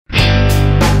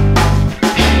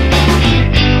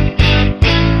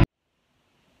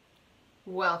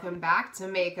Welcome back to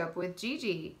Makeup with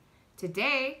Gigi.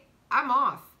 Today, I'm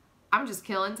off. I'm just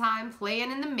killing time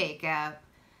playing in the makeup.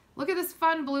 Look at this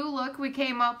fun blue look we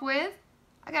came up with.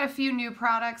 I got a few new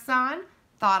products on.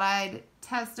 Thought I'd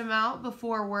test them out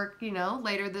before work,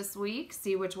 later this week.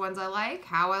 See which ones I like,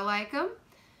 how I like them.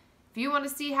 If you want to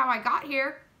see how I got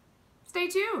here, stay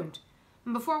tuned.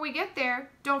 And before we get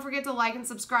there, don't forget to like and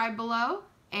subscribe below,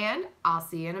 and I'll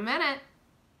see you in a minute.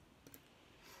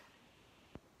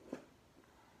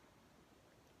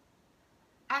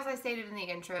 As I stated in the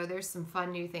intro, there's some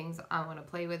fun new things I want to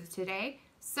play with today.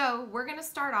 So we're going to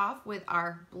start off with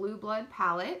our Blue Blood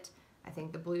palette. I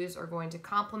think the blues are going to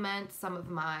complement some of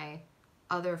my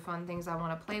other fun things I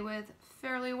want to play with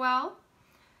fairly well.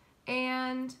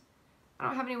 And I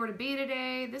don't have anywhere to be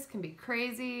today. This can be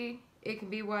crazy. It can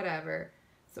be whatever.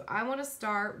 So I want to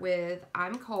start with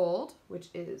I'm Cold, which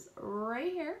is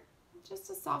right here. Just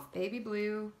a soft baby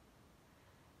blue.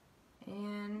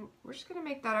 And we're just going to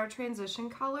make that our transition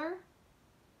color.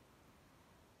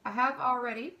 I have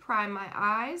already primed my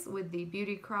eyes with the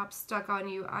Beauty Crop Stuck On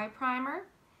You eye primer.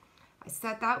 I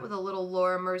set that with a little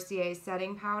Laura Mercier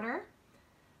setting powder.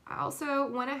 I also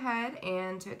went ahead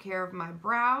and took care of my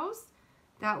brows.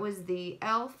 That was the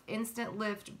e.l.f. Instant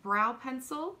Lift Brow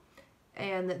Pencil,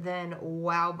 and then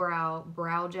Wow Brow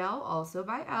Brow Gel, also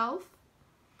by e.l.f.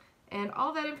 And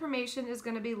all that information is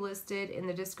going to be listed in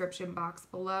the description box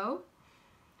below.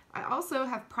 I also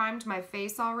have primed my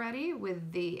face already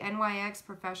with the NYX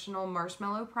Professional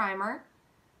Marshmallow Primer.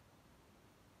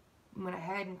 Went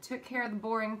ahead and took care of the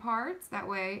boring parts. That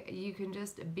way you can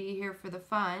just be here for the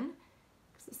fun,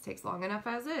 because this takes long enough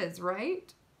as is,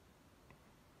 right?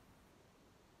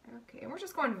 Okay, and we're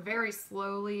just going very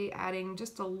slowly, adding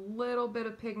just a little bit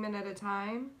of pigment at a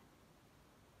time.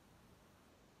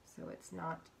 So it's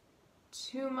not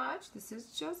too much. This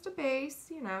is just a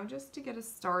base, just to get us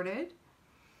started.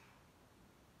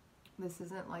 This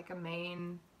isn't like a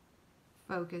main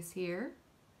focus here.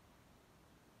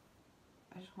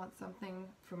 I just want something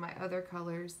for my other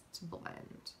colors to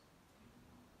blend.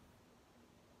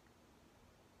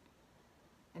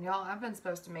 And y'all, I've been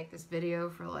supposed to make this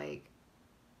video for like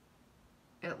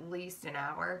at least an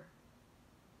hour.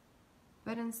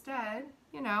 But instead,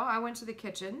 I went to the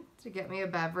kitchen to get me a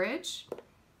beverage,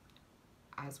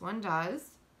 as one does.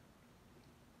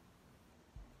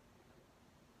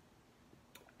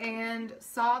 And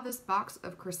saw this box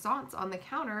of croissants on the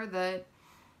counter that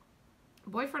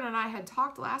boyfriend and I had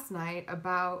talked last night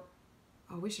about,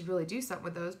 oh, we should really do something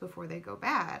with those before they go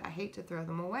bad. I hate to throw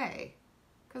them away,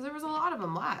 because there was a lot of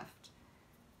them left.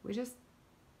 We just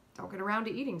don't get around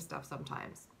to eating stuff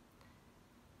sometimes.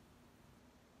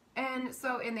 And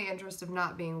so in the interest of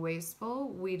not being wasteful,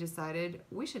 we decided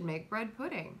we should make bread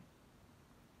pudding.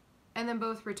 And then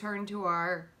both returned to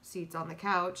our seats on the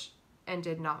couch and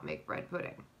did not make bread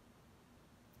pudding.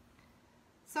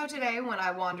 So today, when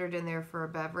I wandered in there for a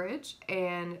beverage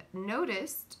and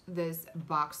noticed this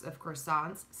box of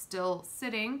croissants still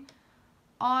sitting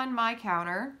on my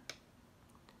counter,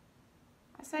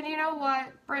 I said, you know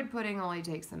what? Bread pudding only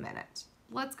takes a minute.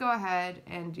 Let's go ahead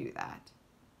and do that.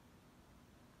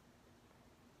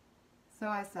 So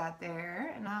I sat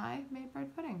there and I made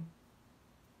bread pudding.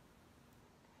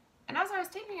 And as I was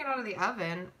taking it out of the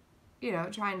oven,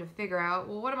 trying to figure out,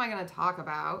 well, what am I going to talk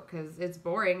about? Because it's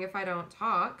boring if I don't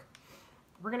talk.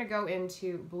 We're going to go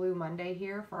into Blue Monday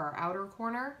here for our outer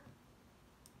corner.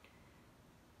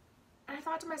 And I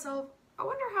thought to myself, I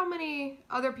wonder how many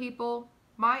other people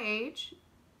my age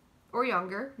or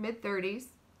younger, mid-30s,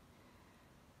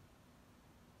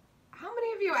 how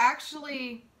many of you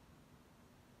actually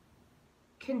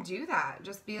can do that?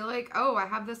 Just be like, oh, I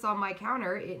have this on my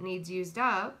counter, it needs used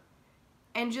up.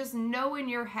 And just know in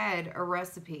your head a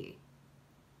recipe.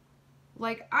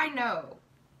 Like, I know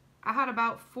I had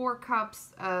about 4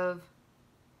 cups of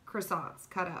croissants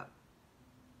cut up.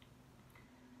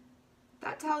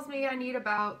 That tells me I need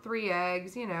about 3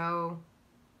 eggs, 3/4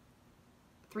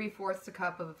 a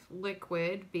cup of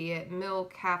liquid, be it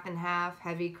milk, half and half,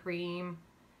 heavy cream.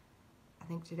 I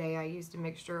think today I used a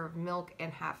mixture of milk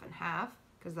and half,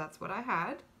 because that's what I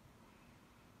had.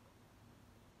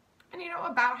 And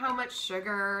about how much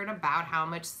sugar and about how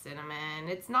much cinnamon.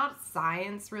 It's not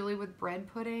science really with bread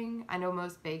pudding. I know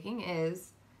most baking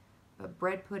is, but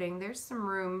bread pudding, there's some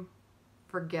room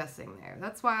for guessing there.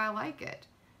 That's why I like it.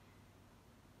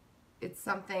 It's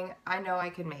something I know I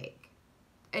can make.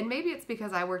 And maybe it's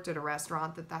because I worked at a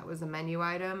restaurant that was a menu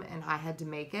item and I had to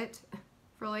make it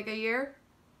for like a year.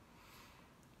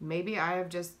 Maybe I have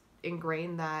just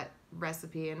ingrained that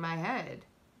recipe in my head.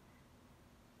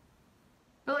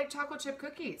 But like chocolate chip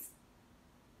cookies,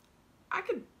 I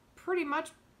could pretty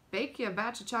much bake you a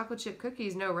batch of chocolate chip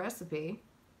cookies, no recipe.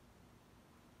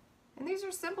 And these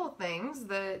are simple things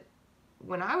that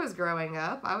when I was growing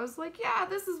up, I was like, yeah,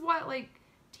 this is what like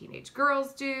teenage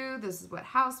girls do. This is what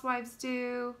housewives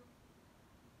do.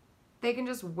 They can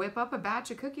just whip up a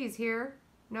batch of cookies here.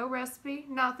 No recipe,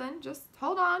 nothing. Just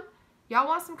hold on. Y'all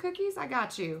want some cookies? I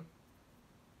got you.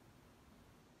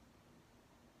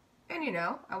 And you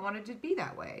know, I wanted to be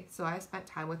that way. So I spent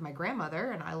time with my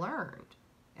grandmother and I learned.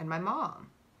 And my mom.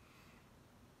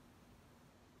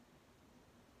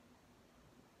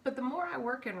 But the more I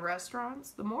work in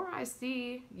restaurants, the more I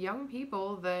see young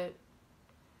people that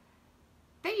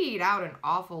they eat out an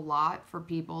awful lot for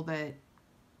people that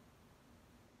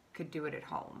could do it at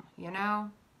home, you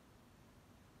know?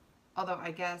 Although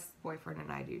I guess boyfriend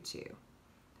and I do too.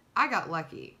 I got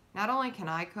lucky. Not only can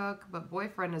I cook, but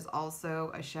boyfriend is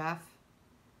also a chef.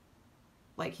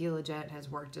 Like he legit has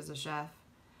worked as a chef.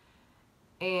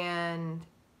 And,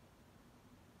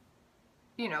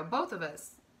 you know, both of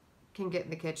us can get in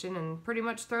the kitchen and pretty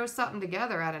much throw something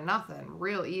together out of nothing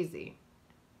real easy.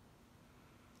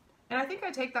 And I think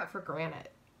I take that for granted.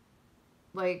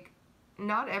 Like,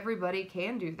 not everybody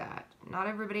can do that. Not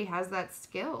everybody has that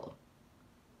skill.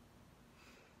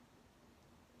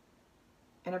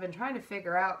 And I've been trying to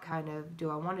figure out kind of, do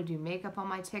I want to do makeup on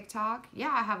my TikTok?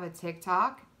 Yeah, I have a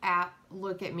TikTok at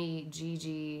Look At Me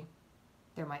GG.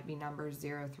 There might be numbers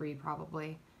 03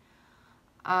 probably.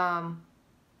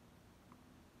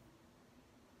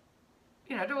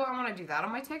 You know, do I want to do that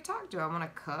on my TikTok? Do I want to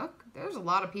cook? There's a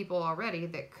lot of people already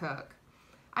that cook.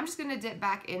 I'm just going to dip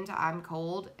back into I'm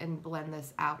Cold and blend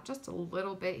this out just a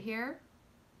little bit here.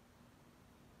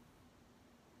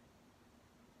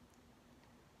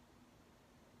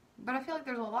 But I feel like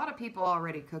there's a lot of people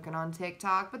already cooking on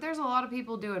TikTok, but there's a lot of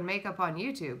people doing makeup on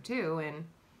YouTube too, and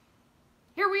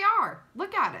here we are.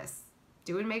 Look at us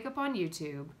doing makeup on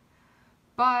YouTube.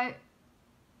 But,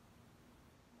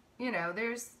 you know,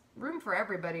 there's room for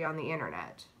everybody on the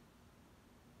internet.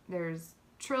 There's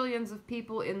trillions of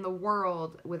people in the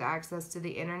world with access to the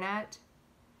internet.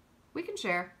 We can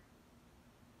share.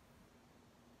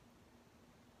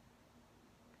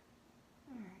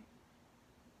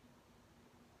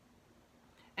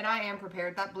 And I am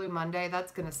prepared. That Blue Monday,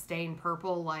 that's going to stain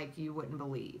purple like you wouldn't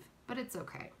believe. But it's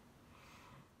okay.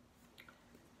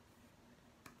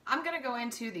 I'm going to go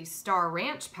into the Star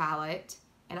Ranch palette.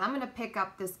 And I'm going to pick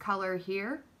up this color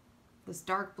here. This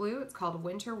dark blue. It's called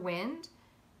Winter Wind.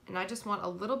 And I just want a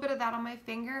little bit of that on my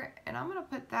finger. And I'm going to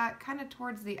put that kind of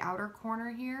towards the outer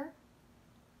corner here.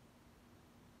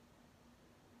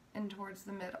 And towards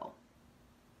the middle.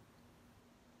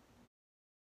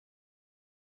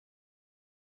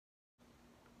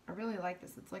 I really like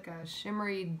this. It's like a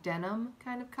shimmery denim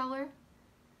kind of color.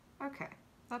 Okay,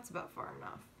 that's about far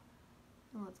enough.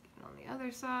 And let's get it on the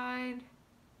other side.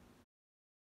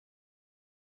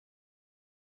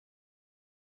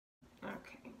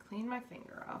 Okay, clean my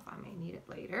finger off. I may need it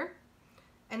later.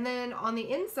 And then on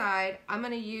the inside, I'm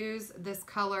going to use this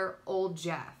color Old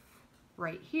Jeff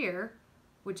right here,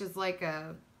 which is like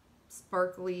a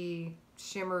sparkly,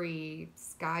 shimmery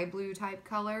sky blue type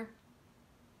color.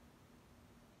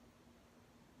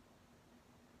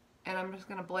 And I'm just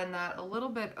going to blend that a little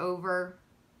bit over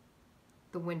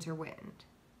the Winter Wind.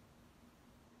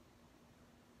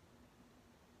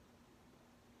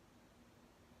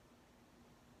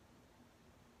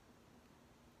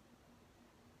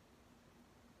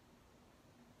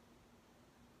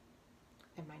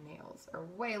 And my nails are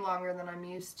way longer than I'm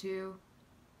used to.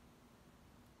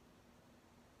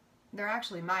 They're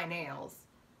actually my nails,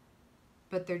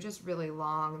 but they're just really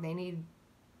long. They need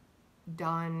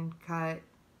done, cut,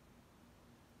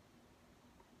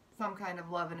 some kind of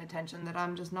love and attention that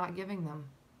I'm just not giving them.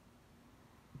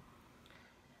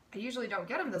 I usually don't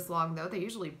get them this long though. They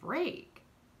usually break.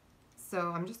 So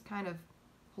I'm just kind of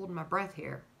holding my breath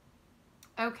here.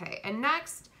 Okay, and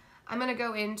next I'm going to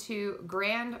go into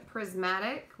Grand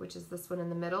Prismatic, which is this one in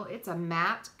the middle. It's a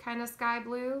matte kind of sky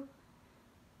blue.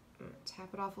 I'm going to tap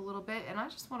it off a little bit, and I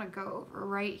just want to go over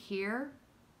right here.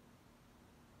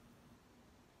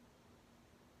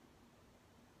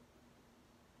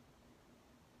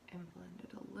 And blend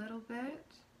it a little bit.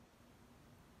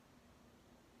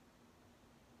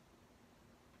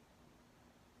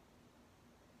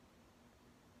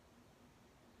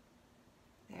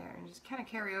 There, and just kind of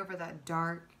carry over that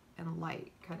dark and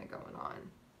light kind of going on.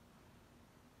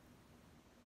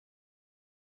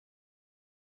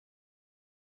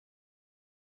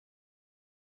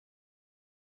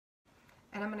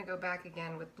 And I'm going to go back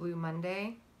again with Blue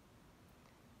Monday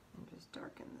and just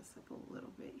darken this up a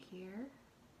little bit here.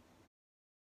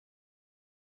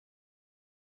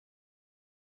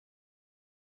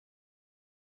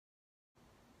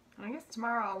 I guess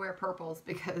tomorrow I'll wear purples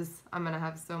because I'm going to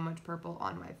have so much purple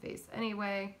on my face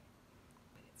anyway.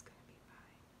 But it's going to be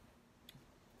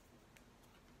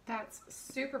fine. That's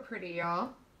super pretty, y'all.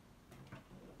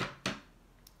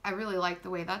 I really like the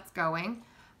way that's going.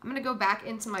 I'm going to go back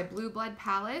into my Blue Blood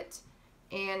palette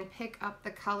and pick up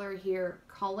the color here,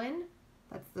 Cullen.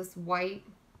 That's this white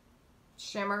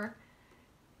shimmer.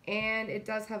 And it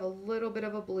does have a little bit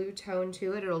of a blue tone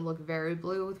to it. It'll look very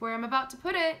blue with where I'm about to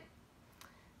put it.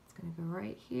 It's going to go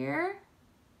right here.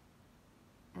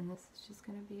 And this is just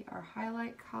going to be our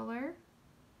highlight color.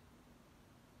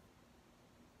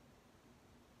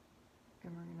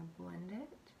 And we're going to blend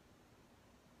it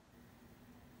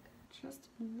just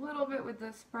a little bit with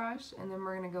this brush, and then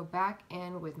we're going to go back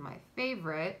in with my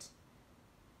favorite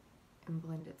and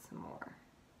blend it some more.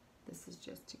 This is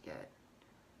just to get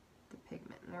the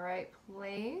pigment in the right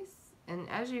place. And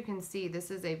as you can see, this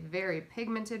is a very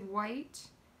pigmented white.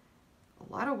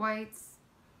 A lot of whites,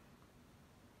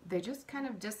 they just kind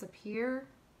of disappear.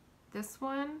 This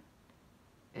one,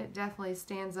 it definitely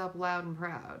stands up loud and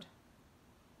proud.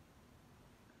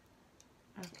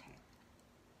 Okay,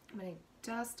 I'm going to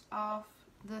dust off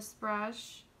this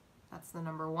brush. That's the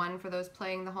number 1 for those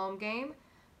playing the home game.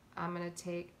 I'm going to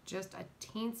take just a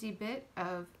teensy bit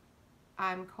of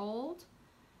I'm Cold,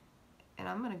 and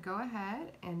I'm going to go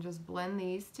ahead and just blend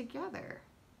these together.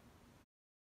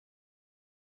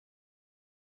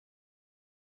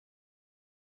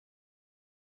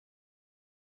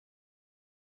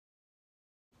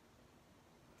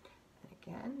 And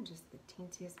again, just the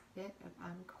teensiest bit of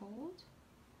I'm Cold.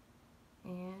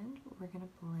 And we're going to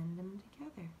blend them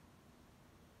together.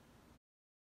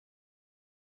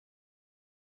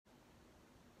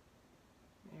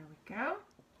 There we go.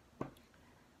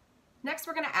 Next,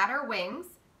 we're going to add our wings.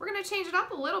 We're going to change it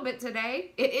up a little bit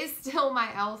today. It is still my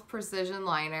e.l.f. Precision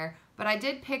Liner, but I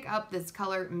did pick up this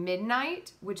color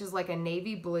Midnight, which is like a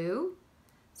navy blue.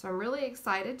 So I'm really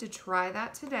excited to try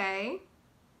that today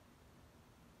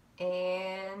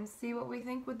and see what we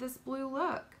think with this blue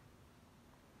look.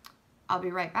 I'll be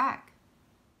right back.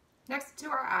 Next to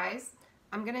our eyes,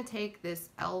 I'm going to take this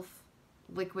e.l.f.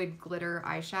 liquid glitter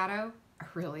eyeshadow. I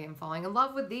really am falling in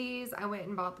love with these. I went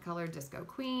and bought the color Disco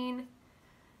Queen.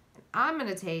 And I'm going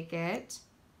to take it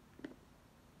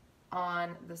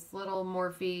on this little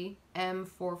Morphe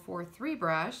M443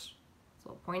 brush. This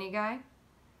little pointy guy.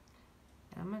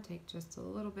 And I'm going to take just a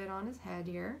little bit on his head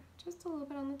here. Just a little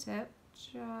bit on the tip.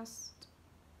 Just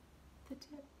the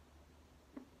tip.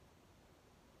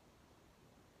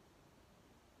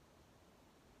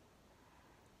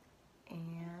 And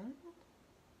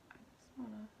I just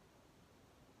want to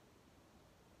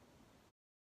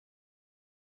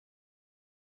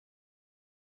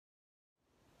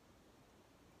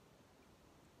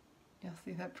you'll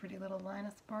see that pretty little line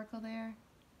of sparkle there.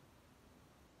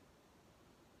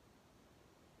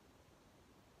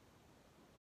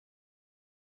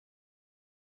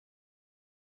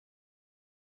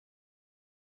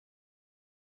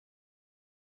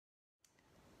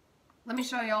 Let me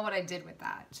show y'all what I did with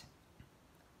that.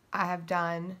 I have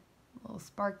done a little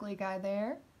sparkly guy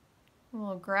there, a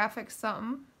little graphic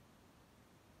something.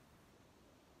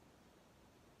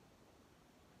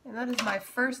 And that is my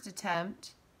first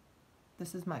attempt.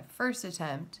 This is my first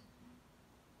attempt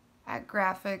at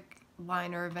graphic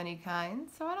liner of any kind,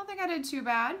 so I don't think I did too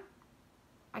bad.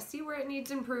 I see where it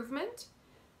needs improvement,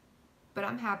 but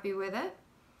I'm happy with it.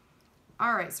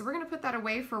 All right, so we're gonna put that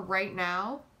away for right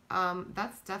now.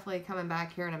 That's definitely coming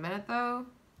back here in a minute though.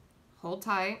 Hold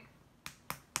tight.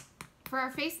 For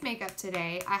our face makeup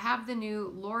today, I have the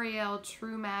new L'Oreal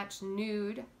True Match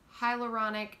Nude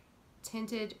Hyaluronic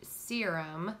Tinted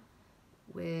Serum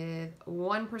with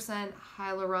 1%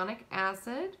 hyaluronic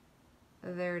acid.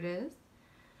 There it is.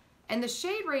 And the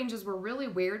shade ranges were really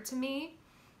weird to me.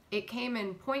 It came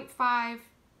in 0.5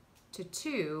 to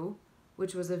 2,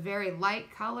 which was a very light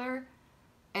color.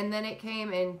 And then it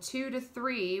came in 2 to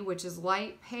 3, which is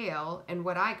light pale, and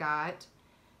what I got.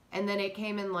 And then it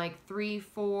came in like 3,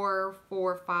 4,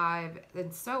 4, 5,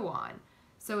 and so on.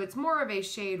 So it's more of a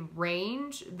shade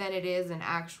range than it is an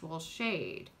actual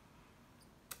shade.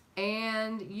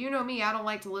 And you know me, I don't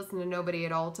like to listen to nobody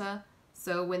at Ulta.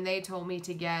 So when they told me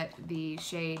to get the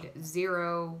shade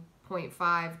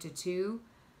 0.5 to 2,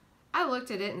 I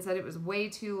looked at it and said it was way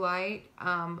too light.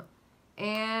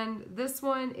 And this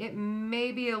one, it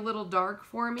may be a little dark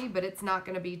for me, but it's not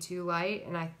going to be too light.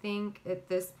 And I think at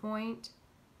this point,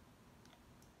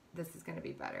 this is going to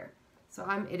be better. So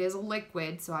it is a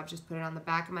liquid, so I've just put it on the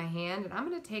back of my hand. And I'm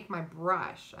going to take my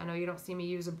brush. I know you don't see me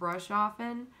use a brush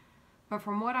often, but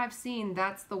from what I've seen,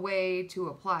 that's the way to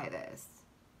apply this.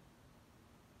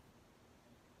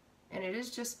 and it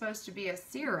is just supposed to be a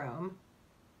serum.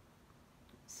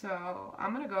 So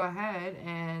I'm going to go ahead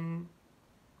and,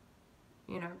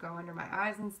 you know, go under my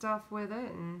eyes and stuff with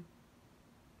it, and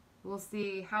we'll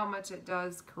see how much it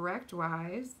does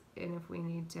correct-wise, and if we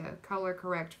need to color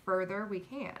correct further, we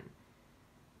can.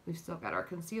 We've still got our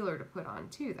concealer to put on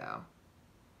too, though.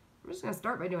 I'm just going to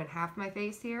start by doing half my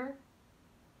face here.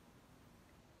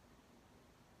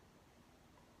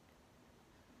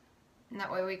 And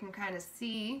that way we can kind of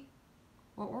see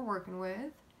what we're working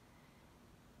with.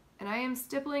 And I am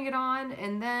stippling it on,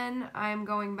 and then I'm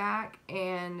going back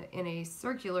and in a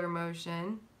circular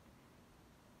motion,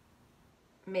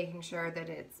 making sure that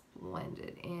it's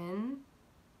blended in.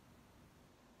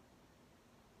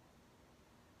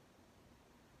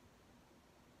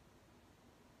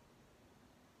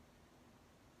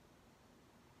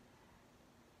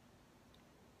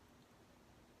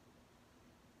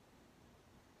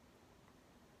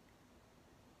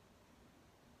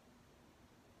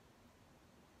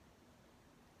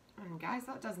 And guys,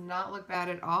 that does not look bad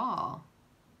at all.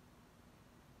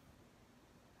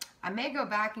 I may go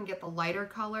back and get the lighter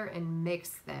color and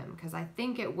mix them because I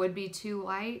think it would be too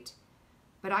light,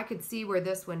 but I could see where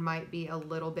this one might be a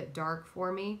little bit dark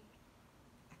for me.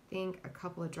 I think a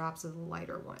couple of drops of the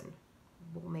lighter one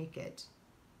will make it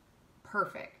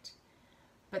perfect.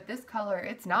 But this color,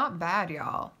 it's not bad,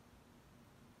 y'all.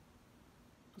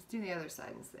 Let's do the other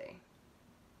side and see.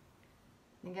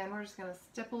 Again, we're just going to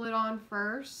stipple it on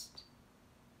first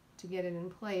to get it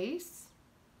in place.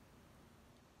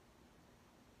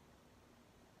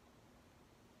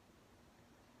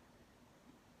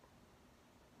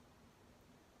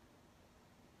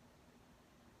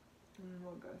 And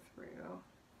we'll go through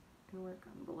and work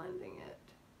on blending it.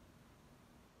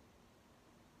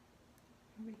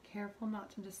 Be careful not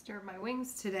to disturb my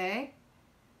wings today.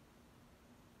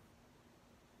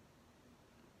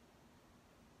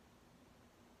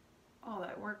 All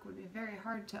that work would be very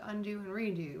hard to undo and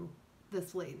redo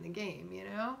this late in the game, you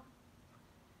know?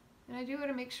 And I do want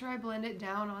to make sure I blend it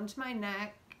down onto my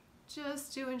neck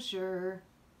just to ensure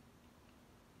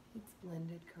it's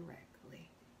blended correctly.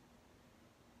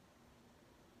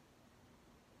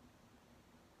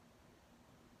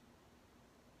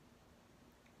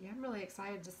 Yeah, I'm really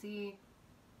excited to see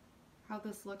how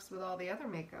this looks with all the other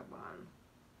makeup on.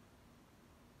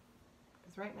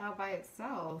 Because right now by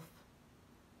itself,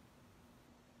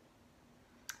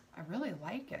 I really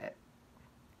like it.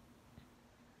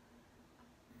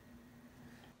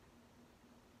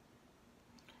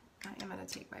 I am going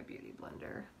to take my beauty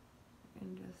blender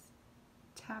and just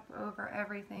tap over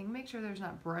everything. Make sure there's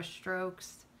not brush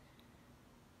strokes.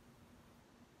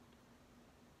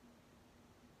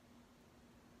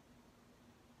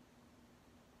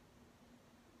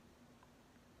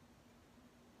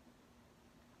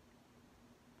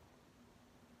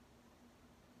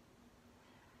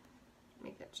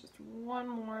 Make it just one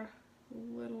more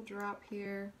little drop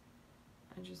here.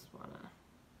 I just want to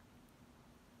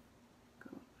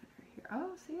go under here. Oh,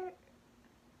 see it?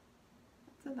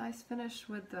 That's a nice finish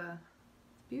with the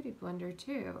beauty blender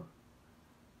too.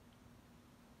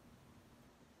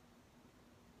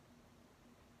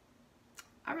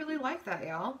 I really like that,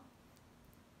 y'all.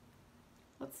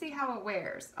 Let's see how it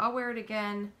wears. I'll wear it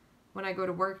again when I go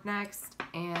to work next,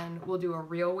 and we'll do a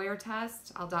real wear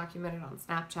test. I'll document it on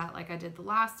Snapchat like I did the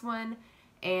last one,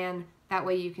 and that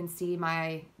way you can see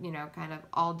my, you know, kind of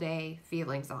all day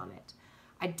feelings on it.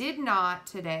 I did not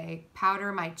today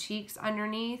powder my cheeks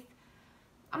underneath.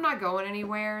 I'm not going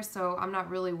anywhere, so I'm not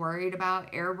really worried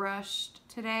about airbrushed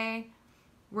today.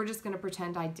 We're just gonna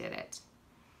pretend I did it.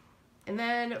 And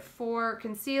then for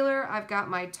concealer, I've got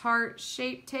my Tarte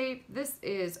Shape Tape. This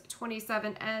is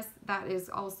 27S. That is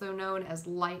also known as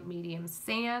light medium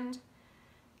sand.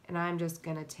 And I'm just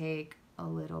gonna take a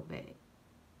little bit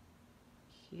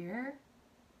here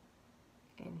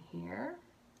and here.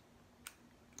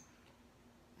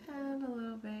 And a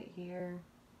little bit here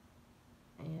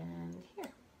and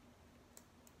here.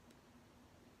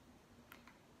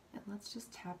 And let's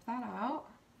just tap that out.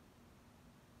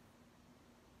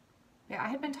 Yeah, I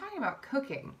had been talking about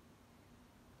cooking,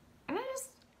 and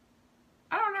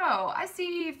I don't know, I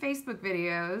see Facebook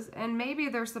videos, and maybe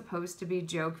they're supposed to be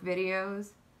joke videos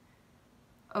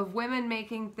of women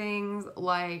making things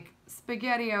like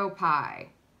SpaghettiO pie.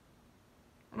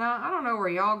 Now, I don't know where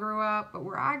y'all grew up, but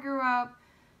where I grew up,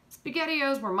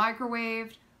 SpaghettiOs were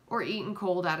microwaved or eaten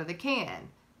cold out of the can.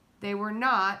 They were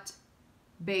not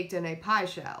baked in a pie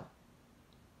shell.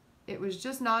 It was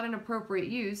just not an appropriate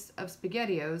use of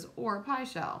SpaghettiOs or a pie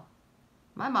shell.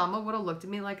 My mama would have looked at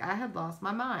me like I had lost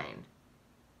my mind.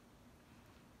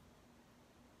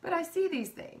 But I see these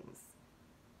things.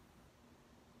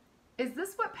 Is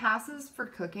this what passes for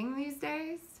cooking these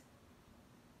days?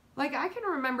 Like, I can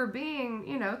remember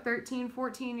being, 13,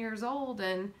 14 years old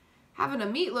and having a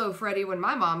meatloaf ready when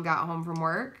my mom got home from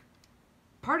work.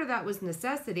 Part of that was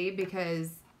necessity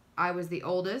because I was the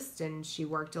oldest and she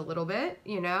worked a little bit,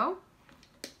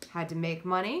 had to make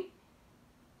money.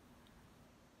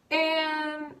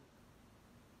 And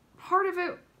part of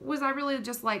it was I really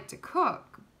just liked to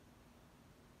cook.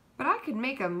 But I could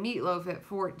make a meatloaf at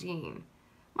 14.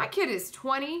 My kid is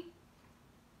 20.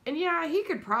 And yeah, he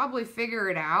could probably figure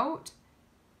it out,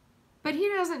 but he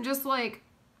doesn't just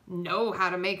know how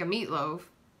to make a meatloaf.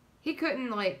 He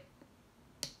couldn't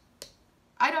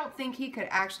I don't think he could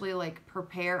actually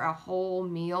prepare a whole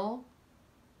meal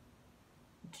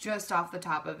just off the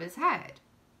top of his head.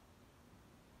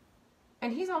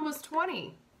 And he's almost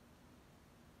 20.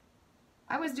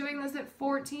 I was doing this at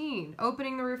 14,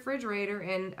 opening the refrigerator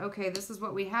and, okay, this is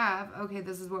what we have. Okay,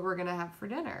 this is what we're gonna have for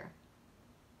dinner.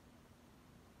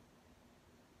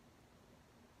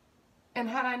 And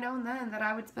had I known then that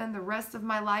I would spend the rest of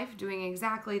my life doing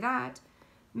exactly that,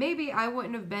 maybe I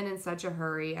wouldn't have been in such a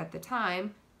hurry at the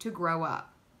time to grow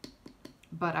up.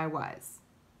 But I was.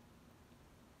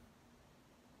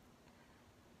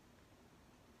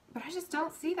 But I just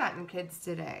don't see that in kids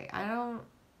today.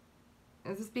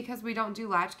 Is this because we don't do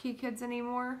latchkey kids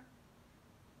anymore?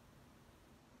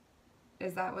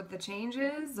 Is that what the change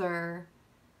is? Or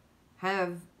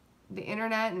have the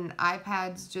internet and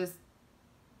iPads just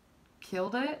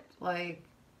killed it?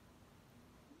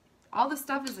 All the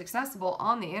stuff is accessible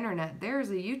on the internet.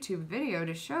 There's a YouTube video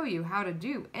to show you how to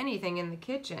do anything in the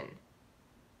kitchen.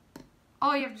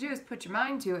 All you have to do is put your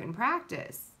mind to it and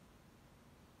practice.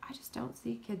 I just don't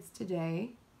see kids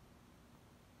today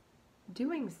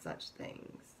doing such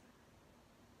things.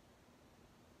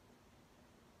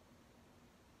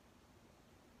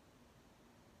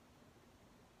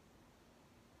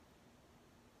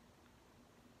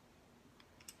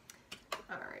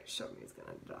 Alright, Shogi's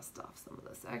gonna dust off some of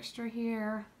this extra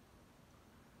here.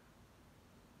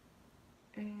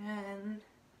 And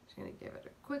just gonna give it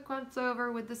a quick once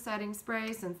over with the setting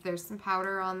spray since there's some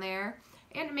powder on there.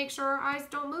 And to make sure our eyes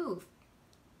don't move.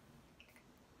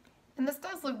 And this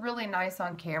does look really nice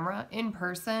on camera. In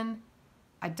person,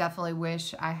 I definitely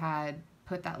wish I had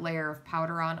put that layer of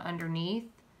powder on underneath.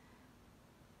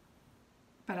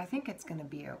 But I think it's gonna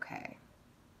be okay.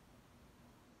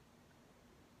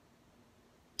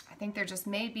 I think there just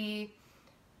may be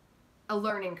a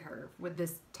learning curve with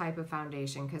this type of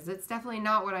foundation because it's definitely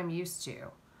not what I'm used to.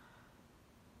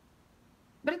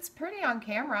 But it's pretty on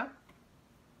camera.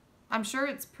 I'm sure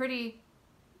it's pretty,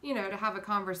 to have a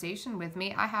conversation with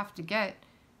me. I have to get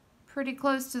pretty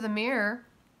close to the mirror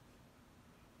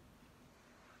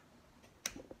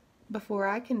before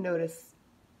I can notice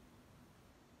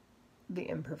the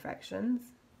imperfections.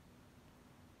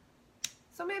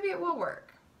 So maybe it will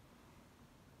work.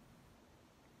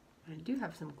 I do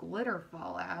have some glitter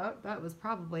fallout. That was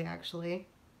probably actually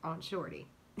on Shorty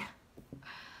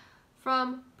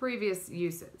from previous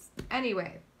uses.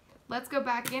 Anyway, let's go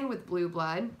back in with Blue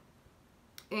Blood.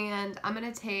 And I'm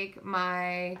going to take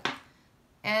my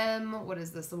what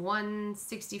is this,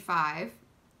 165,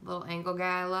 little angle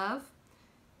guy I love.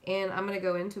 And I'm going to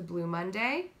go into Blue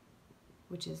Monday,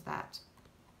 which is that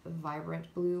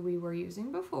vibrant blue we were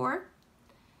using before.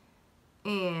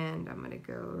 And I'm going to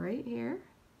go right here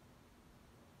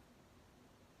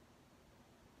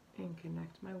and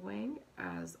connect my wing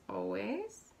as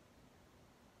always.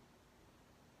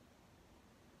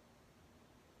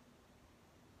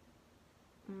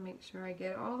 Make sure I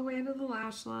get all the way to the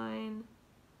lash line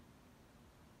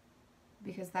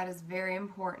because that is very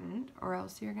important, or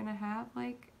else you're gonna have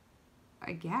a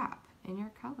gap in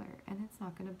your color and it's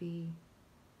not gonna be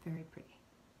very pretty.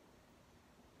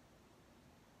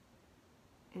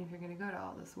 And if you're gonna go to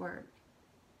all this work,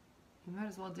 you might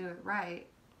as well do it right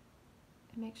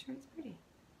and make sure it's pretty.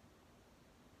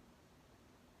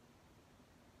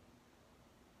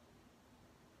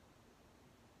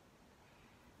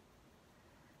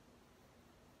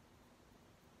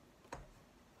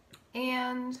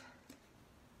 And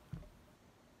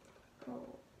for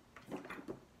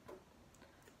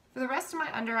the rest of my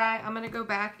under eye, I'm going to go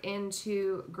back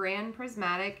into Grand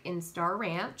Prismatic in Star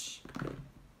Ranch.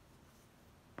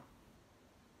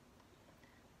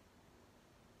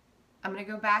 I'm going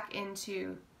to go back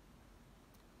into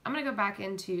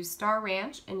Star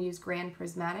Ranch and use Grand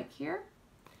Prismatic here.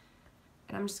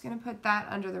 And I'm just going to put that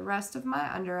under the rest of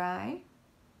my under eye.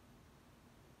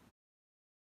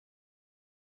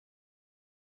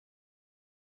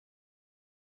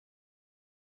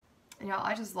 And y'all,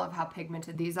 I just love how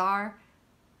pigmented these are.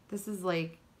 This is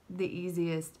the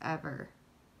easiest ever.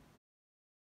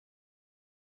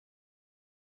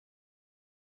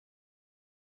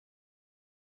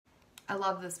 I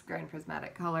love this Grand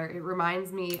Prismatic color. It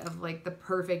reminds me of like the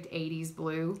perfect 80s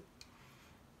blue.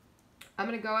 I'm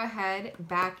going to go ahead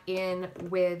back in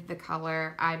with the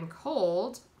color I'm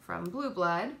Cold from Blue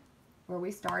Blood, where we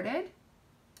started.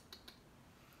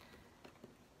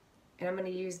 And I'm going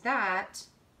to use that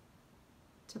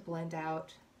to blend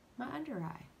out my under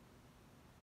eye.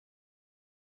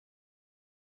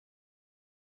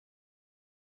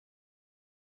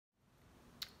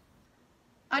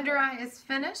 Under eye is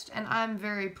finished and I'm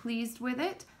very pleased with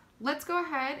it. Let's go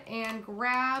ahead and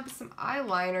grab some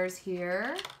eyeliners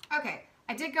here. Okay,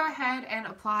 I did go ahead and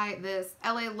apply this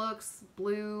LA Looks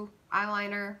blue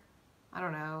eyeliner. I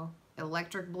don't know,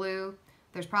 electric blue.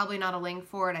 There's probably not a link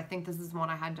for it. I think this is one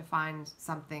I had to find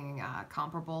something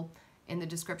comparable in the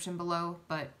description below,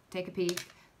 but take a peek.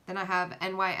 Then I have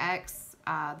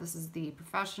NYX. This is the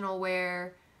professional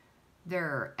wear,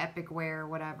 their epic wear,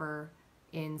 whatever,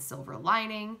 in silver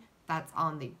lining. That's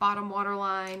on the bottom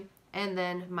waterline. And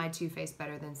then my Too Faced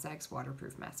Better Than Sex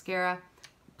waterproof mascara.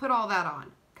 Put all that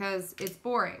on because it's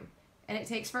boring and it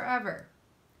takes forever.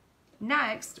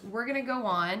 Next, we're going to go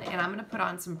on and I'm going to put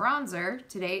on some bronzer.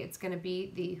 Today it's going to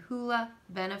be the Hoola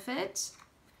Benefit.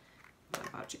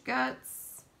 Wipe out your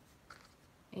guts.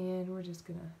 And we're just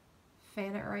going to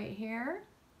fan it right here.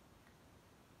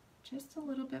 Just a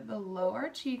little bit below our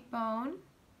cheekbone.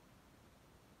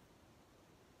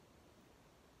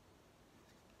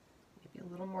 Maybe a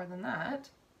little more than that.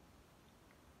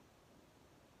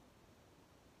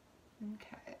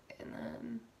 Okay, and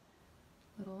then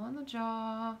a little on the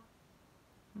jaw.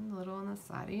 A little on the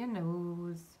side of your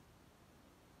nose.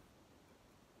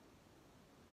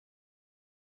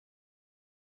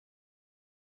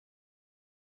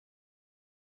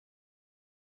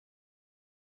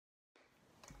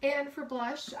 And for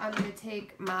blush, I'm going to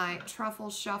take my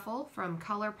Truffle Shuffle from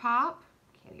ColourPop.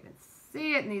 Can't even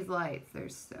see it in these lights. They're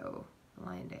so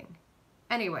blinding.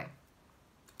 Anyway,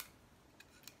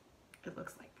 it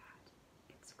looks like that.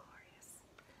 It's glorious.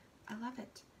 I love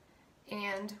it.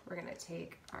 And we're going to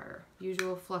take our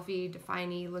usual fluffy,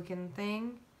 definy looking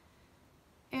thing.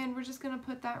 And we're just going to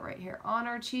put that right here on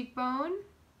our cheekbone.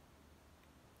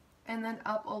 And then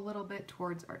up a little bit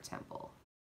towards our temple.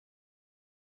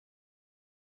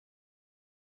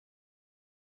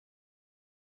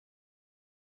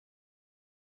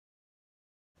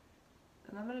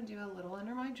 And I'm going to do a little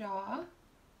under my jaw.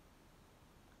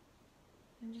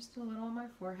 And just a little on my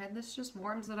forehead. This just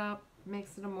warms it up,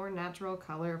 makes it a more natural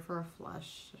color for a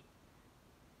flush.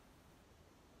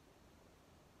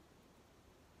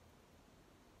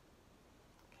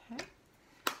 Okay.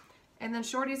 And then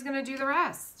Shorty's going to do the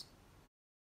rest.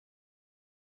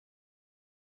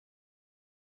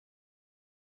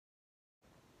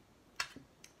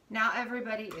 Now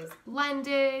everybody is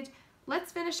blended.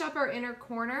 Let's finish up our inner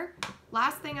corner.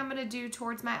 Last thing I'm going to do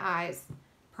towards my eyes,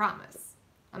 promise.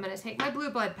 I'm going to take my Blue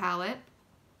Blood palette.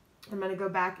 I'm going to go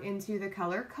back into the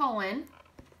color Cohen.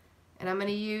 And I'm going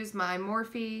to use my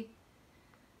Morphe,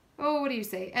 oh, what do you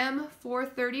say,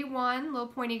 M431, little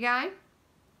pointy guy.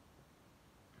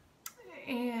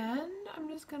 And I'm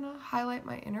just going to highlight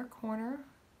my inner corner,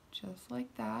 just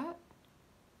like that.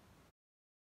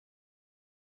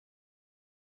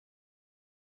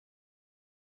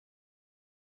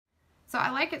 So I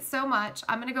like it so much,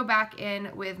 I'm going to go back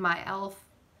in with my e.l.f.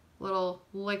 little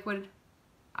liquid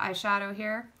eyeshadow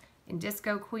here in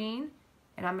Disco Queen,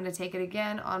 and I'm going to take it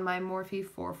again on my Morphe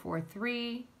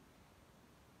 443.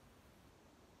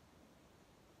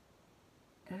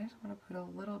 And I just want to put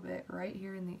a little bit right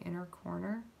here in the inner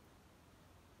corner.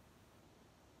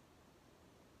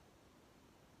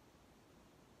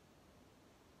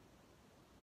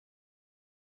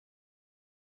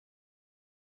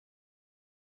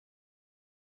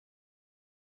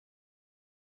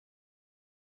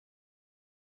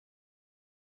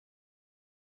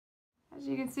 As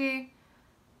you can see,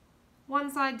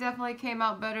 one side definitely came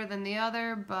out better than the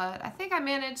other, but I think I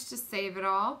managed to save it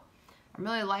all. I'm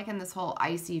really liking this whole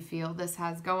icy feel this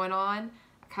has going on.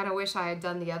 I kind of wish I had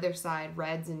done the other side,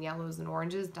 reds and yellows and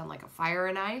oranges, done like a fire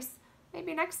and ice.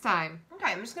 Maybe next time.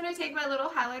 Okay, I'm just going to take my little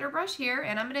highlighter brush here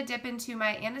and I'm going to dip into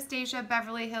my Anastasia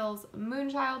Beverly Hills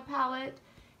Moonchild palette.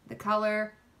 The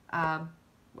color,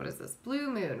 what is this?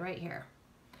 Blue Moon right here.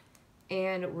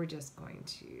 And we're just going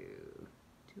to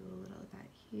do a little of that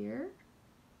here.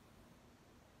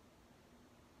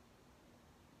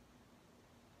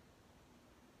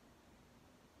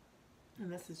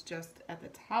 And this is just at the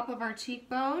top of our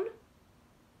cheekbone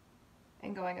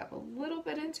and going up a little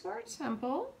bit into our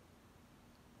temple.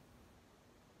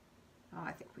 Oh,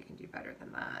 I think we can do better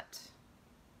than that.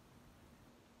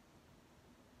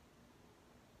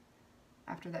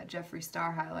 After that Jeffree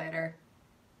Star highlighter,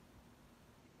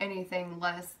 anything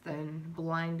less than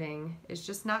blinding is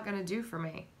just not going to do for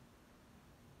me.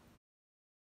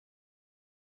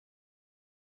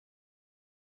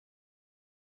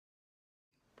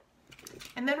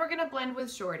 And then we're going to blend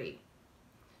with Shorty.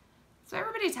 So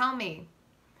everybody tell me,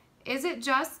 is it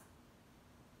just,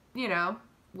 you know,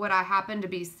 what I happen to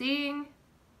be seeing,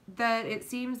 that it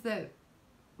seems that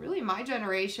really my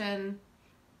generation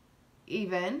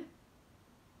even,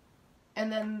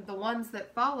 and then the ones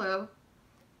that follow,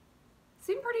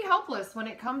 seem pretty helpless when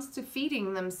it comes to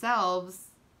feeding themselves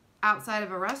outside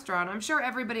of a restaurant. I'm sure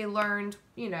everybody learned,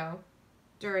 you know,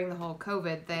 during the whole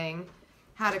COVID thing,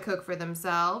 how to cook for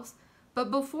themselves.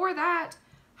 But before that,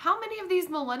 how many of these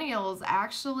millennials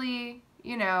actually,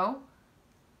 you know,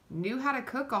 knew how to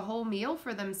cook a whole meal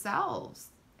for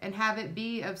themselves and have it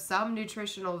be of some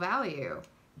nutritional value?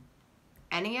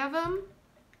 Any of them?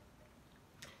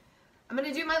 I'm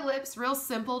going to do my lips real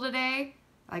simple today.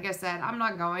 Like I said, I'm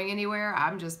not going anywhere.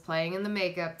 I'm just playing in the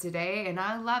makeup today, and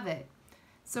I love it.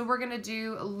 So we're going to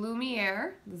do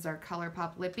Lumiere. This is our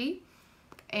ColourPop Lippy.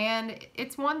 And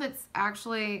it's one that's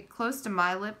actually close to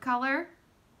my lip color.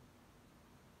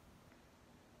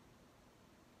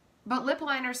 But lip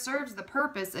liner serves the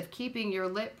purpose of keeping your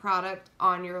lip product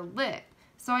on your lip.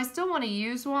 So I still want to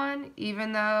use one,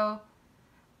 even though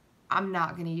I'm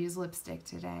not going to use lipstick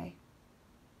today.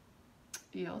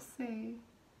 You'll see.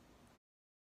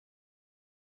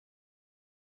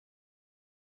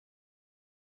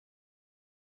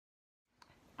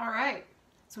 All right,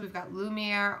 so we've got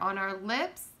Lumiere on our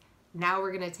lips. Now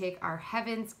we're going to take our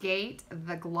Heaven's Gate,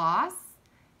 the gloss,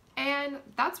 and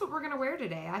that's what we're going to wear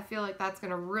today. I feel like that's going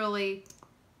to really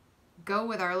go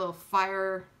with our little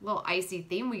fire, little icy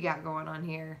theme we got going on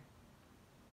here.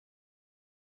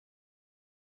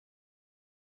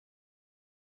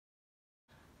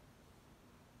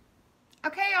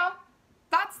 Okay, y'all,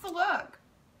 that's the look.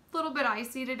 A little bit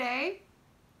icy today.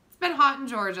 It's been hot in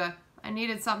Georgia. I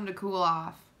needed something to cool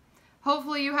off.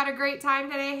 Hopefully you had a great time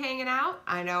today hanging out.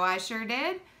 I know I sure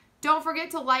did. Don't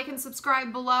forget to like and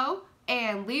subscribe below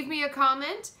and leave me a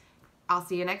comment. I'll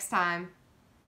see you next time.